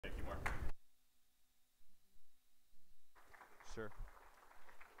Sure.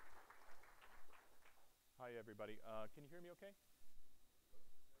 Hi, everybody. Can you hear me okay?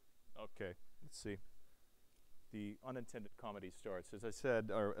 Okay, let's see. The unintended comedy starts. As I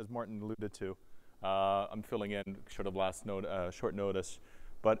said, or as Martin alluded to, I'm filling in sort of short notice,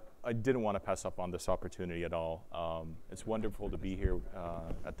 but I didn't want to pass up on this opportunity at all. It's wonderful to be here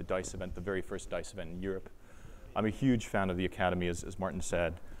at the D.I.C.E event, the very first D.I.C.E event in Europe. I'm a huge fan of the Academy, as Martin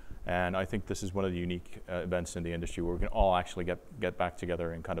said, and I think this is one of the unique events in the industry where we can all actually get back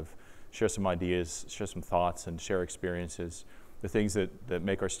together and kind of share some ideas, share some thoughts, and share experiences, the things that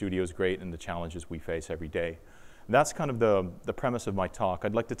make our studios great and the challenges we face every day. And that's kind of the premise of my talk.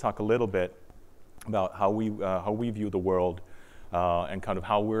 I'd like to talk a little bit about how we view the world and kind of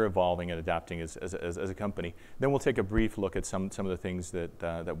how we're evolving and adapting as a company. Then we'll take a brief look at some of the things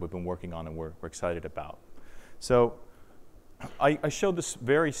that we've been working on and we're excited about. So I showed this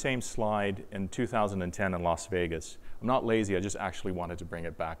very same slide in 2010 in Las Vegas. I'm not lazy, I just actually wanted to bring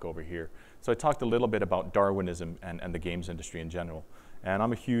it back over here. So I talked a little bit about Darwinism and the games industry in general. And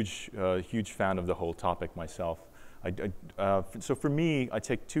I'm a huge fan of the whole topic myself. So for me, I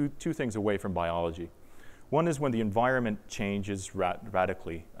take two things away from biology. One is when the environment changes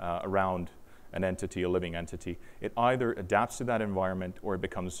radically around an entity, a living entity. It either adapts to that environment or it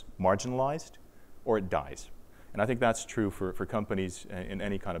becomes marginalized or it dies. And I think that's true for companies in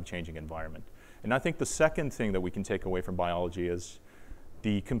any kind of changing environment. And I think the second thing that we can take away from biology is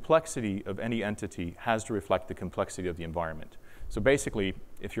the complexity of any entity has to reflect the complexity of the environment. So basically,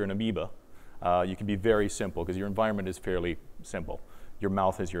 if you're an amoeba, you can be very simple because your environment is fairly simple. Your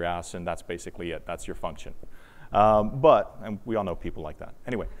mouth is your ass, and that's basically it. That's your function. And we all know people like that.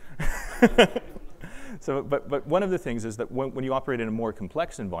 Anyway. But one of the things is that when you operate in a more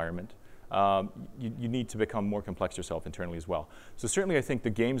complex environment, you need to become more complex yourself internally as well. So certainly I think the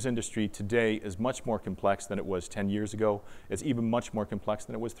games industry today is much more complex than it was 10 years ago. It's even much more complex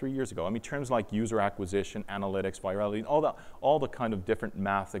than it was 3 years ago. I mean, terms like user acquisition, analytics, virality, all the kind of different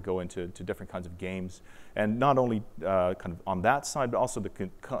math that go into different kinds of games. And not only kind of on that side, but also the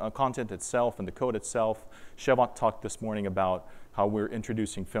content itself and the code itself. Shevak talked this morning about how we're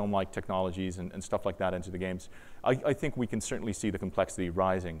introducing film-like technologies and stuff like that into the games. I think we can certainly see the complexity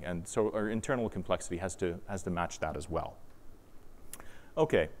rising, and so our internal complexity has to match that as well.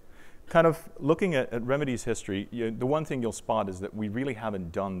 Okay, kind of looking at Remedy's history, the one thing you'll spot is that we really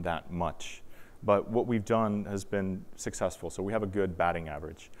haven't done that much, but what we've done has been successful, so we have a good batting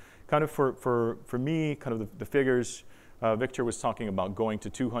average. Kind of for me, kind of the figures, Victor was talking about going to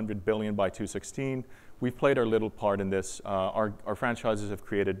 200 billion by 2016. We've played our little part in this. Our franchises have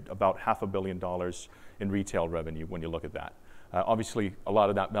created about $500 million in retail revenue when you look at that. Obviously, a lot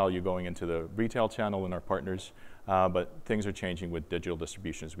of that value going into the retail channel and our partners, but things are changing with digital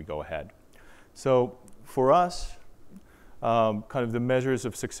distribution as we go ahead. So for us, kind of the measures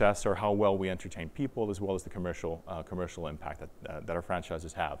of success are how well we entertain people as well as the commercial impact that our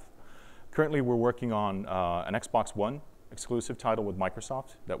franchises have. Currently, we're working on an Xbox One exclusive title with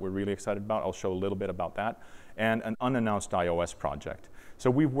Microsoft that we're really excited about. I'll show a little bit about that. And an unannounced iOS project. So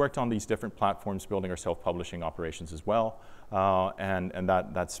we've worked on these different platforms, building our self-publishing operations as well. And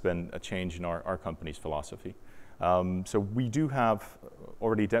that's been a change in our company's philosophy. So we do have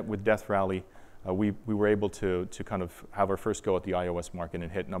already with Death Rally, we were able to kind of have our first go at the iOS market and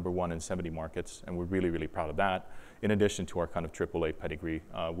hit #1 in 70 markets. And we're really, really proud of that. In addition to our kind of AAA pedigree,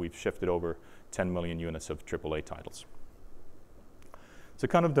 we've shifted over 10 million units of AAA titles. So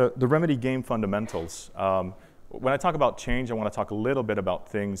kind of the Remedy game fundamentals. When I talk about change, I want to talk a little bit about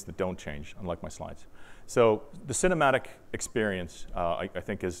things that don't change, unlike my slides. So the cinematic experience, I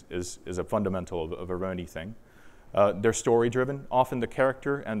think, is a fundamental of a Remedy thing. They're story-driven. Often the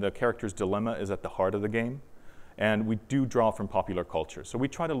character and the character's dilemma is at the heart of the game. And we do draw from popular culture. So we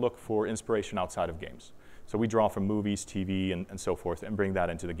try to look for inspiration outside of games. So we draw from movies, TV, and so forth, and bring that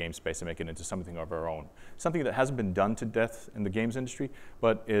into the game space and make it into something of our own. Something that hasn't been done to death in the games industry,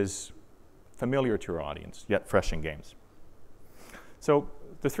 but is familiar to our audience, yet fresh in games. So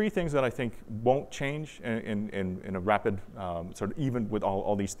the three things that I think won't change in a rapid, sort of even with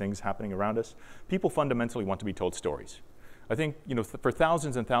all these things happening around us, people fundamentally want to be told stories. I think, for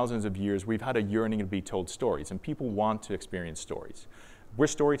thousands and thousands of years, we've had a yearning to be told stories, and people want to experience stories. We're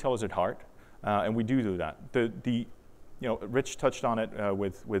storytellers at heart. And we do that. Rich touched on it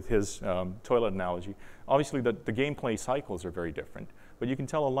with his toilet analogy. Obviously, the gameplay cycles are very different, but you can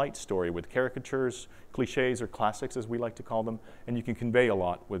tell a light story with caricatures, cliches, or classics, as we like to call them, and you can convey a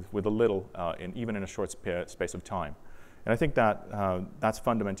lot with a little, even in a short space of time. And I think that's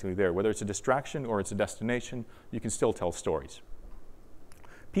fundamentally there. Whether it's a distraction or it's a destination, you can still tell stories.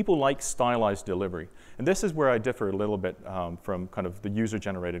 People like stylized delivery. And this is where I differ a little bit from kind of the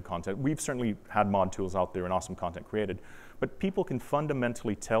user-generated content. We've certainly had mod tools out there and awesome content created, but people can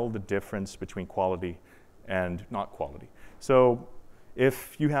fundamentally tell the difference between quality and not quality. So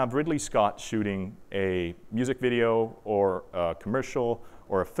if you have Ridley Scott shooting a music video or a commercial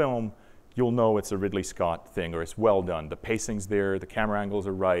or a film, you'll know it's a Ridley Scott thing, or it's well done. The pacing's there, the camera angles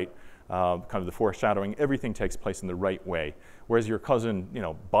are right, kind of the foreshadowing, everything takes place in the right way. Whereas your cousin,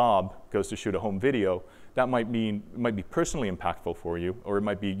 Bob, goes to shoot a home video, that might be personally impactful for you, or it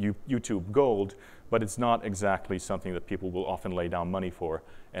might be YouTube gold, but it's not exactly something that people will often lay down money for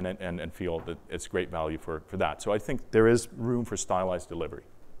and feel that it's great value for that. So I think there is room for stylized delivery.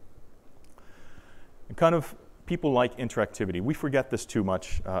 And kind of people like interactivity. We forget this too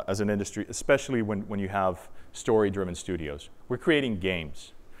much as an industry, especially when you have story-driven studios. We're creating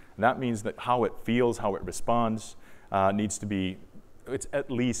games. And that means that how it feels, how it responds, needs to be, it's at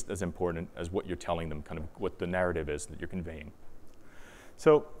least as important as what you're telling them, kind of what the narrative is that you're conveying.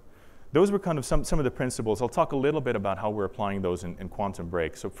 So those were kind of some of the principles. I'll talk a little bit about how we're applying those in Quantum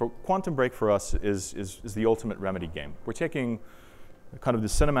Break. So Quantum Break for us is the ultimate Remedy game. We're taking kind of the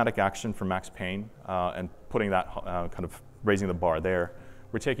cinematic action from Max Payne and putting that kind of raising the bar there.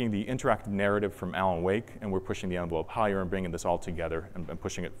 We're taking the interactive narrative from Alan Wake and we're pushing the envelope higher and bringing this all together and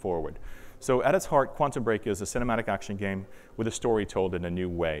pushing it forward. So at its heart, Quantum Break is a cinematic action game with a story told in a new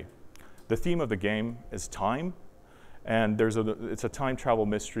way. The theme of the game is time, and it's a time travel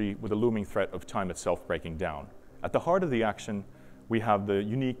mystery with a looming threat of time itself breaking down. At the heart of the action, we have the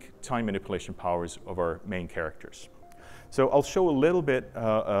unique time manipulation powers of our main characters. So I'll show a little bit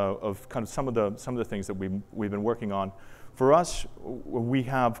of kind of some of the things that we've been working on. For us, we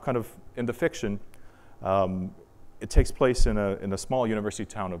have kind of in the fiction, it takes place in a small university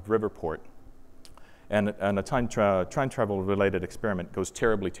town of Riverport, and a time travel related experiment goes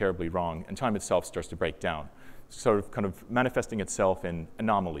terribly, terribly wrong, and time itself starts to break down, sort of kind of manifesting itself in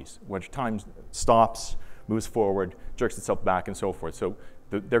anomalies, where time stops, moves forward, jerks itself back, and so forth. So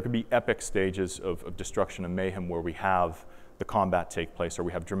there could be epic stages of destruction and mayhem where we have the combat take place, or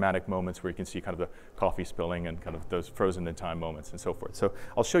we have dramatic moments where you can see kind of the coffee spilling and kind of those frozen in time moments and so forth. So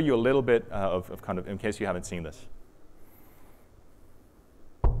I'll show you a little bit of kind of, in case you haven't seen this.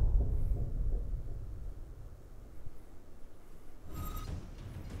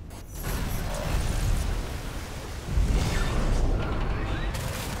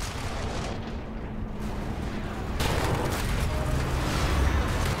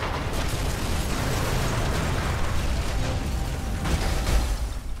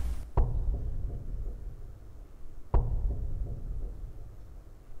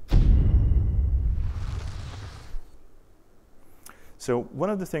 So one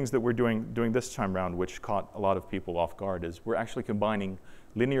of the things that we're doing this time around, which caught a lot of people off guard, is we're actually combining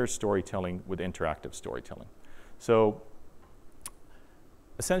linear storytelling with interactive storytelling. So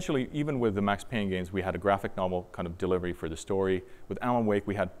essentially, even with the Max Payne games, we had a graphic novel kind of delivery for the story. With Alan Wake,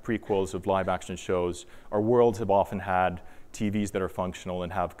 we had prequels of live action shows. Our worlds have often had TVs that are functional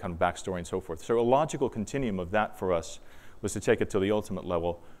and have kind of backstory and so forth. So a logical continuum of that for us was to take it to the ultimate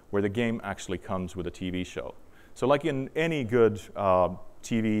level, where the game actually comes with a TV show. So like in any good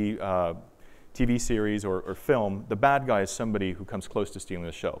TV series or film, the bad guy is somebody who comes close to stealing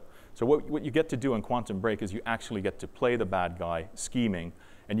the show. So what you get to do in Quantum Break is you actually get to play the bad guy scheming,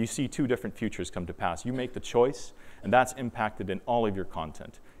 and you see two different futures come to pass. You make the choice, and that's impacted in all of your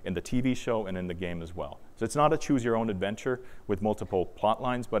content, in the TV show and in the game as well. So it's not a choose-your-own adventure with multiple plot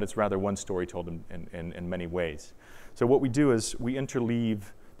lines, but it's rather one story told in many ways. So what we do is we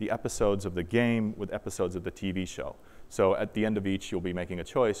interleave the episodes of the game with episodes of the TV show. So at the end of each, you'll be making a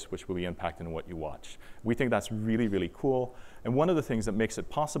choice, which will be impacting what you watch. We think that's really, really cool. And one of the things that makes it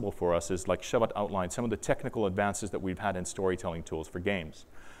possible for us is, like Shavat outlined, some of the technical advances that we've had in storytelling tools for games.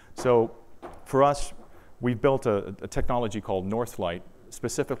 So for us, we've built a technology called Northlight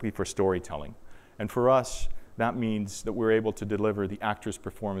specifically for storytelling. And for us, that means that we're able to deliver the actor's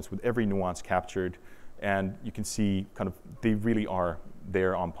performance with every nuance captured. And you can see kind of they really are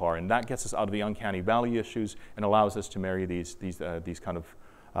there on par, and that gets us out of the uncanny valley issues and allows us to marry these kind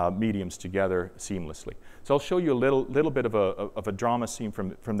of mediums together seamlessly. So I'll show you a little bit of a drama scene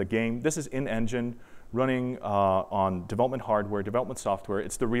from the game. This is in engine, running on development hardware, development software.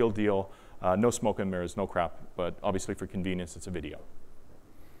 It's the real deal. No smoke and mirrors, no crap. But obviously, for convenience, it's a video.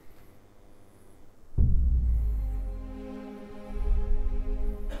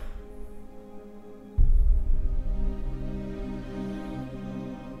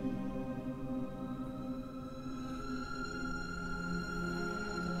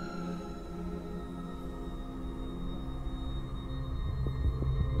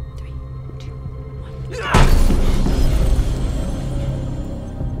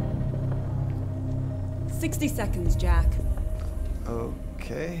 60 seconds, Jack.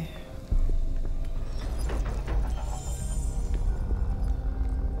 Okay.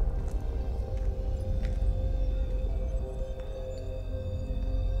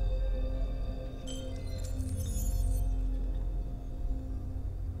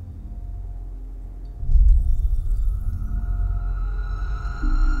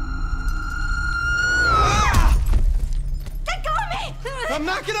 I'm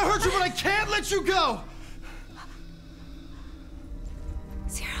not gonna hurt you, but I can't let you go!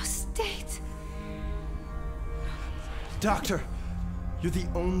 Zero state. Doctor, you're the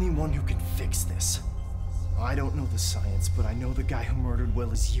only one who can fix this. I don't know the science, but I know the guy who murdered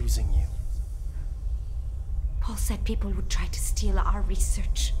Will is using you. Paul said people would try to steal our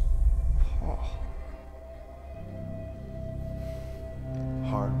research. Paul.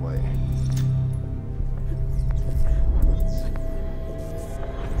 Hard way.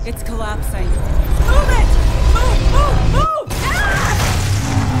 It's collapsing. Move it! Move, move, move! Ah!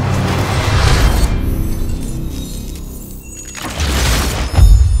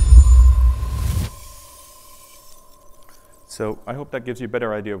 So I hope that gives you a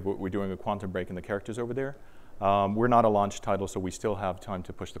better idea of what we're doing with Quantum Break and the characters over there. We're not a launch title, so we still have time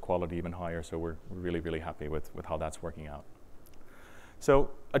to push the quality even higher, so we're really, really happy with how that's working out.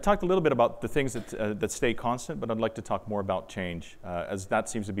 So I talked a little bit about the things that stay constant, but I'd like to talk more about change, as that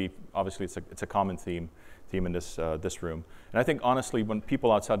seems to be, obviously, it's a common theme in this room. And I think, honestly, when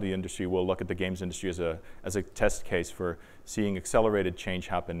people outside the industry will look at the games industry as a test case for seeing accelerated change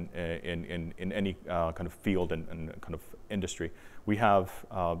happen in any kind of field and kind of industry. We have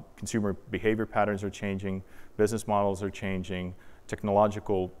consumer behavior patterns are changing, business models are changing,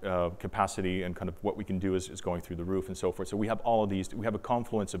 technological capacity and kind of what we can do is going through the roof and so forth. So we have all of these, we have a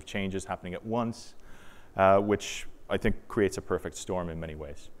confluence of changes happening at once, which I think creates a perfect storm in many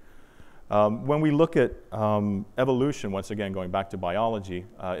ways. When we look at evolution, once again, going back to biology,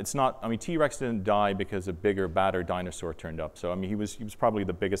 it's not, I mean, T-Rex didn't die because a bigger, badder dinosaur turned up. So, I mean, he was probably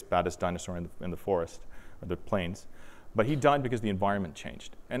the biggest, baddest dinosaur in the forest, or the plains. But he died because the environment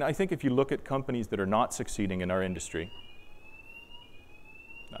changed. And I think if you look at companies that are not succeeding in our industry,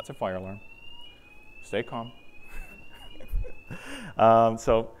 that's a fire alarm. Stay calm.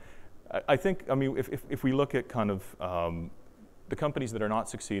 So I think, I mean, if we look at kind of the companies that are not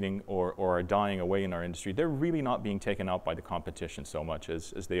succeeding or are dying away in our industry, they're really not being taken out by the competition so much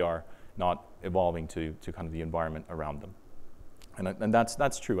as they are not evolving to kind of the environment around them. And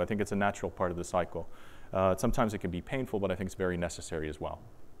that's true. I think it's a natural part of the cycle. Sometimes it can be painful, but I think it's very necessary as well.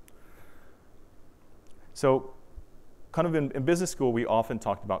 So kind of in business school, we often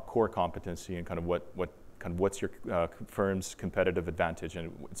talked about core competency and kind of what's your firm's competitive advantage,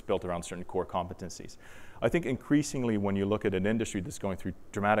 and it's built around certain core competencies. I think increasingly when you look at an industry that's going through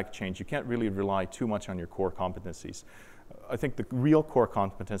dramatic change, you can't really rely too much on your core competencies. I think the real core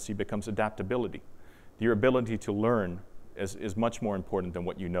competency becomes adaptability. Your ability to learn is much more important than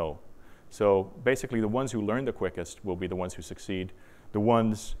what you know. So basically the ones who learn the quickest will be the ones who succeed.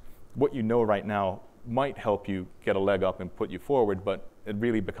 What you know right now might help you get a leg up and put you forward, but it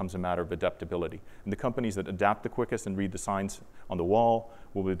really becomes a matter of adaptability. And the companies that adapt the quickest and read the signs on the wall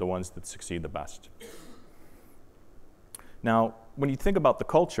will be the ones that succeed the best. Now, when you think about the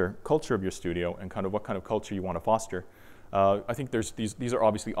culture of your studio and kind of what kind of culture you want to foster, I think these are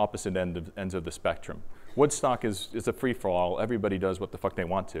obviously opposite ends of the spectrum. Woodstock is a free-for-all. Everybody does what the fuck they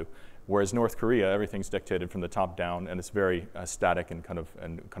want to. Whereas North Korea, everything's dictated from the top down, and it's very static and kind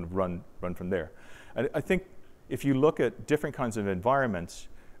of run from there. And I think if you look at different kinds of environments,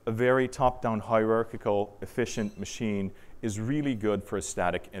 a very top-down, hierarchical, efficient machine is really good for a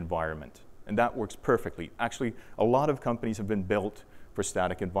static environment. And that works perfectly. Actually, a lot of companies have been built for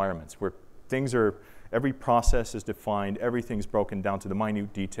static environments where every process is defined, everything's broken down to the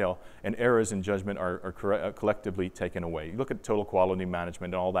minute detail, and errors in judgment are collectively taken away. You look at total quality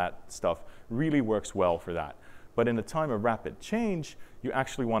management and all that stuff, really works well for that. But in a time of rapid change, you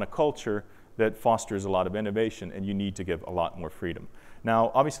actually want a culture that fosters a lot of innovation, and you need to give a lot more freedom.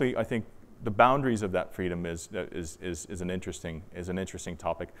 Now, obviously, I think the boundaries of that freedom is an interesting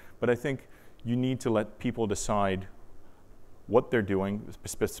topic, but I think you need to let people decide what they're doing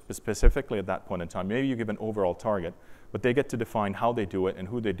specifically at that point in time. Maybe you give an overall target, but they get to define how they do it and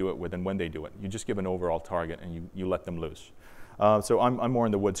who they do it with and when they do it. You just give an overall target and you let them loose. So I'm more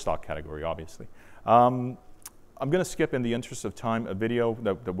in the Woodstock category, obviously. I'm going to skip, in the interest of time, a video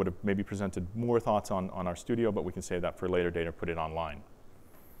that would have maybe presented more thoughts on our studio, but we can save that for a later date or put it online.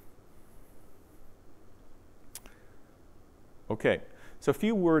 Okay, So a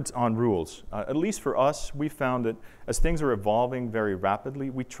few words on rules. At least for us, we found that as things are evolving very rapidly,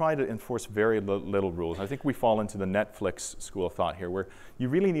 we try to enforce very little rules. I think we fall into the Netflix school of thought here, where you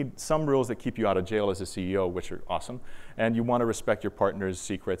really need some rules that keep you out of jail as a CEO, which are awesome, and you want to respect your partner's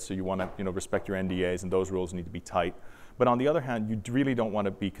secrets, so you want to respect your NDAs, and those rules need to be tight. But on the other hand, you really don't want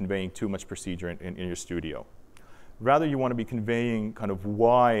to be conveying too much procedure in your studio. Rather, you want to be conveying kind of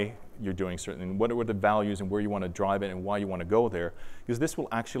why you're doing certain things, what are the values and where you want to drive it and why you want to go there, because this will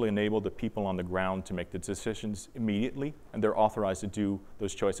actually enable the people on the ground to make the decisions immediately, and they're authorized to do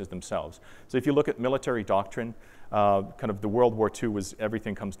those choices themselves. So if you look at military doctrine, kind of the World War II was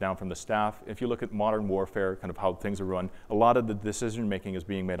everything comes down from the staff. If you look at modern warfare, kind of how things are run, a lot of the decision making is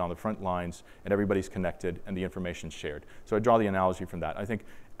being made on the front lines, and everybody's connected and the information's shared. So I draw the analogy from that. I think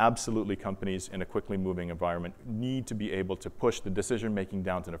absolutely companies in a quickly moving environment need to be able to push the decision making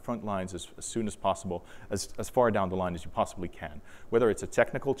down to the front lines as soon as possible, as far down the line as you possibly can, whether it's a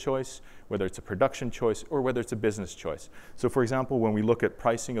technical choice, whether it's a production choice, or whether it's a business choice. So for example, when we look at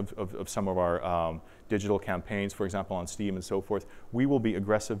pricing of some of our digital campaigns, for example, on Steam and so forth, we will be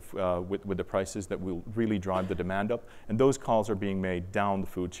aggressive with the prices that will really drive the demand up, and those calls are being made down the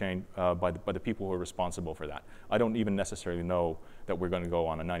food chain by the people who are responsible for that. I don't even necessarily know that we're going to go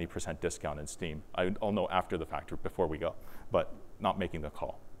on a 90% discount in Steam. I'll know after the fact or before we go, but not making the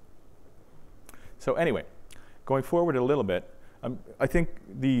call. So anyway, going forward a little bit, I think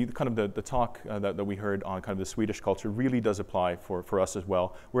the talk that we heard on kind of the Swedish culture really does apply for us as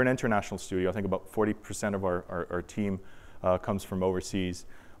well. We're an international studio. I think about 40% of our team comes from overseas.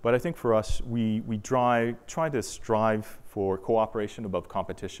 But I think for us, we try to strive for cooperation above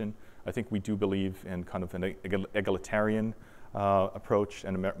competition. I think we do believe in kind of an egalitarian approach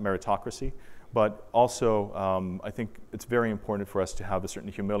and a meritocracy. But also, I think it's very important for us to have a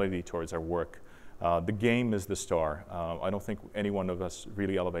certain humility towards our work. The game is the star. I don't think any one of us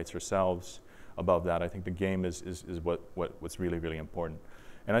really elevates ourselves above that. I think the game is what's really, really important.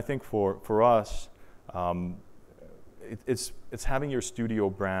 And I think for us, it's having your studio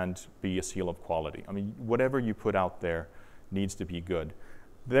brand be a seal of quality. I mean, whatever you put out there needs to be good.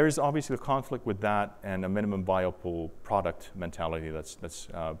 There's obviously a conflict with that and a minimum viable product mentality that's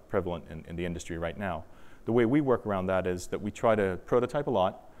prevalent in the industry right now. The way we work around that is that we try to prototype a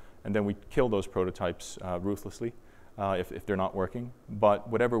lot, and then we kill those prototypes ruthlessly if they're not working. But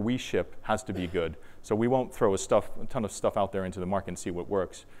whatever we ship has to be good. So we won't throw a ton of stuff out there into the market and see what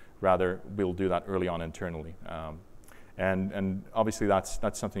works. Rather, we'll do that early on internally. And obviously that's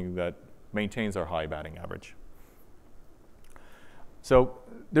something that maintains our high batting average. So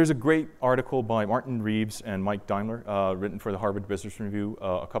there's a great article by Martin Reeves and Mike Daimler written for the Harvard Business Review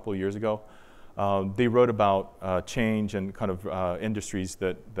a couple of years ago. They wrote about change and kind of industries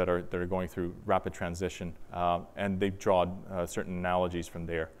that are going through rapid transition, and they draw certain analogies from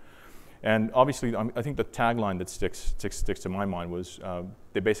there. And obviously, I think the tagline that sticks to my mind was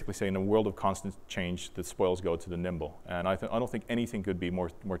they basically say, in a world of constant change, the spoils go to the nimble. And I don't think anything could be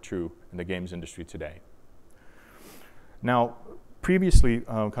more true in the games industry today. Now, previously,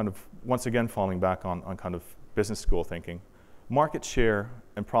 kind of once again falling back on kind of business school thinking, market share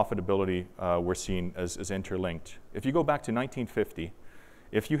and profitability were seen as interlinked. If you go back to 1950,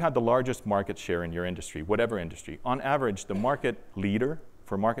 if you had the largest market share in your industry, whatever industry, on average, the market leader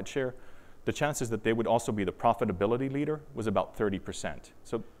for market share, the chances that they would also be the profitability leader was about 30%.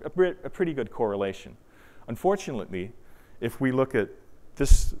 So a pretty good correlation. Unfortunately, if we look at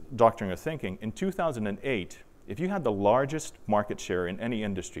this doctrine of thinking, in 2008, if you had the largest market share in any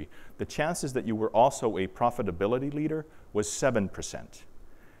industry, the chances that you were also a profitability leader was 7%.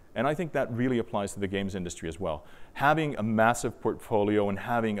 And I think that really applies to the games industry as well. Having a massive portfolio and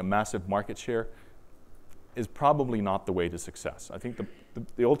having a massive market share is probably not the way to success. I think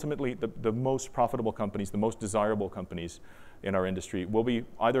ultimately the most profitable companies, the most desirable companies in our industry will be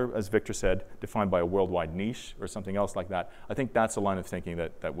either, as Victor said, defined by a worldwide niche or something else like that. I think that's a line of thinking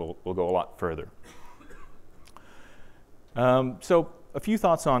that will go a lot further. So a few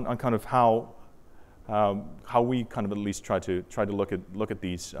thoughts on kind of how we kind of at least try to look at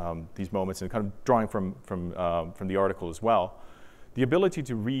these moments, and kind of drawing from the article as well. The ability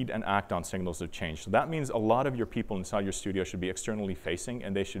to read and act on signals of change. So that means a lot of your people inside your studio should be externally facing,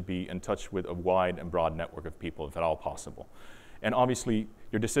 and they should be in touch with a wide and broad network of people, if at all possible. And obviously,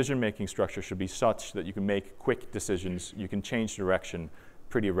 your decision-making structure should be such that you can make quick decisions, you can change direction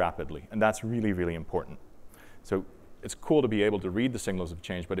pretty rapidly, and that's really, really important. So it's cool to be able to read the signals of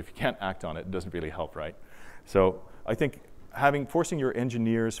change, but if you can't act on it, it doesn't really help, right? So I think forcing your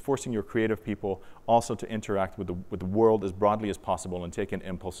engineers, forcing your creative people also to interact with the world as broadly as possible and take in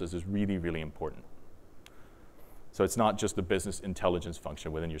impulses is really, really important. So it's not just the business intelligence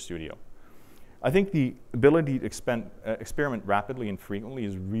function within your studio. I think the ability to experiment rapidly and frequently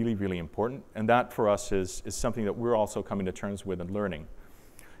is really, really important. And that for us is something that we're also coming to terms with and learning.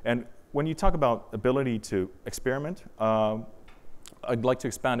 And when you talk about ability to experiment, I'd like to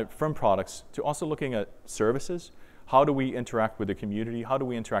expand it from products to also looking at services. How do we interact with the community? How do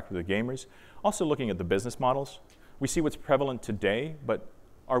we interact with the gamers? Also looking at the business models. We see what's prevalent today, but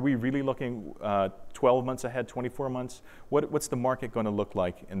are we really looking 12 months ahead, 24 months? What's the market going to look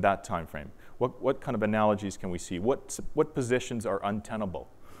like in that time frame? What kind of analogies can we see? What positions are untenable?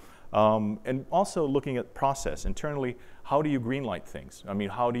 And also looking at process internally, how do you greenlight things? I mean,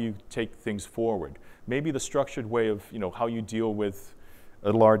 how do you take things forward? Maybe the structured way of how you deal with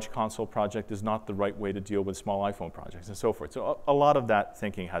a large console project is not the right way to deal with small iPhone projects and so forth. So a lot of that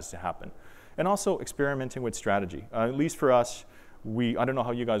thinking has to happen. And also experimenting with strategy. At least for us, I don't know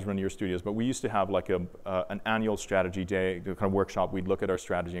how you guys run your studios, but we used to have like an annual strategy day, kind of workshop. We'd look at our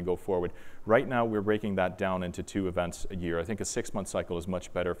strategy and go forward. Right now, we're breaking that down into 2 events a year. I think a 6-month cycle is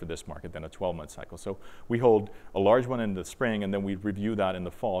much better for this market than a 12-month cycle. So we hold a large one in the spring, and then we review that in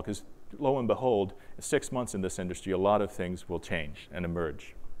the fall, because lo and behold, in 6 months in this industry, a lot of things will change and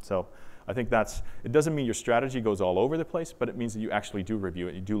emerge. So I think it doesn't mean your strategy goes all over the place, but it means that you actually do review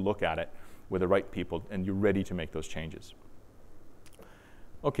it, you do look at it with the right people, and you're ready to make those changes.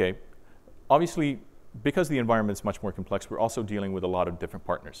 Okay, obviously, because the environment's much more complex, we're also dealing with a lot of different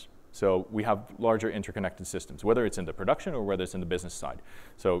partners. So we have larger interconnected systems, whether it's in the production or whether it's in the business side.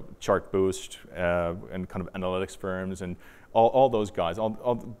 So Chartboost and kind of analytics firms and all those guys,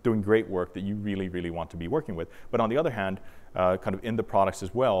 all doing great work that you really, really want to be working with. But on the other hand, kind of in the products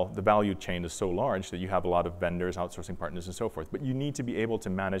as well, the value chain is so large that you have a lot of vendors, outsourcing partners, and so forth. But you need to be able to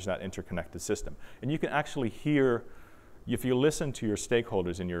manage that interconnected system. And you can actually hear, if you listen to your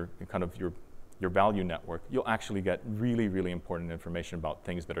stakeholders in your value network, you'll actually get really, really important information about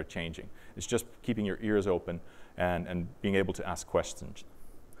things that are changing. It's just keeping your ears open and being able to ask questions.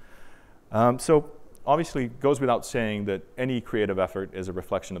 So obviously, it goes without saying that any creative effort is a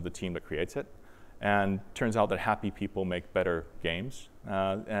reflection of the team that creates it. And turns out that happy people make better games.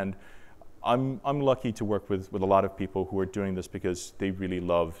 And I'm lucky to work with a lot of people who are doing this because they really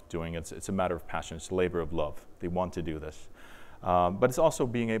love doing it. It's a matter of passion. It's a labor of love. They want to do this. But it's also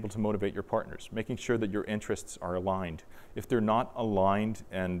being able to motivate your partners, making sure that your interests are aligned. If they're not aligned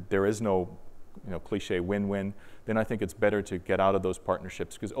and there is no cliche win-win, then I think it's better to get out of those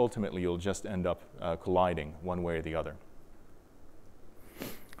partnerships because ultimately you'll just end up colliding one way or the other.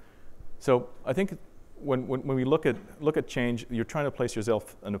 So I think when we look at change, you're trying to place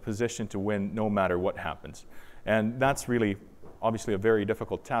yourself in a position to win no matter what happens. And that's really obviously a very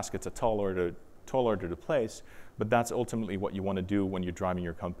difficult task. It's a tall order to place, but that's ultimately what you want to do when you're driving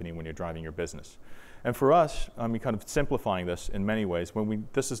your company, when you're driving your business. And for us, I mean, kind of simplifying this in many ways,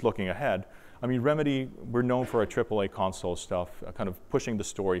 this is looking ahead. I mean, Remedy, we're known for our AAA console stuff, kind of pushing the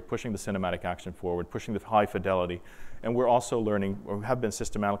story, pushing the cinematic action forward, pushing the high fidelity. And we're also learning, or have been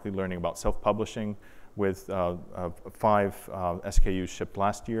systematically learning about self-publishing with 5 SKUs shipped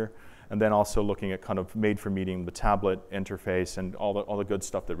last year. And then also looking at kind of made for meeting, the tablet interface and all the good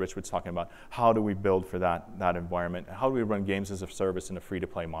stuff that Rich was talking about. How do we build for that environment? How do we run games as a service in a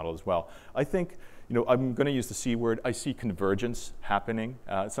free-to-play model as well? I think, I'm going to use the C word. I see convergence happening.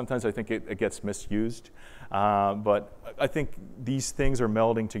 Sometimes I think it gets misused. But I think these things are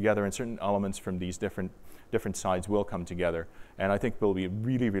melding together and certain elements from these different sides will come together. And I think it will be a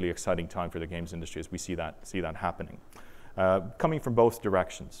really, really exciting time for the games industry as we see that happening. Coming from both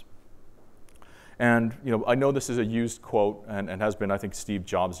directions. And I know this is a used quote and has been, I think Steve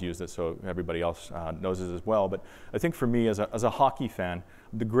Jobs used it, so everybody else knows it as well. But I think for me as a hockey fan,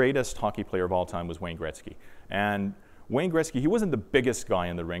 the greatest hockey player of all time was Wayne Gretzky. And Wayne Gretzky, he wasn't the biggest guy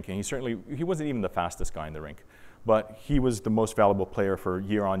in the rink, and he wasn't even the fastest guy in the rink. But he was the most valuable player for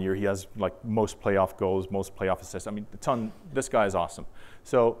year on year. He has like most playoff goals, most playoff assists. I mean, this guy is awesome.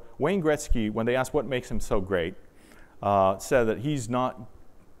 So Wayne Gretzky, when they asked what makes him so great, said that he's not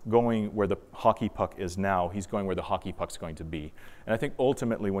going where the hockey puck is now, he's going where the hockey puck's going to be. And I think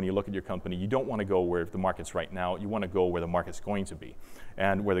ultimately when you look at your company, you don't want to go where the market's right now, you want to go where the market's going to be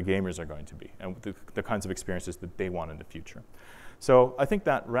and where the gamers are going to be and the kinds of experiences that they want in the future. So I think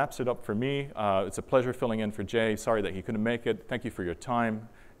that wraps it up for me. It's a pleasure filling in for Jay. Sorry that he couldn't make it. Thank you for your time,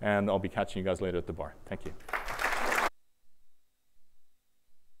 and I'll be catching you guys later at the bar. Thank you.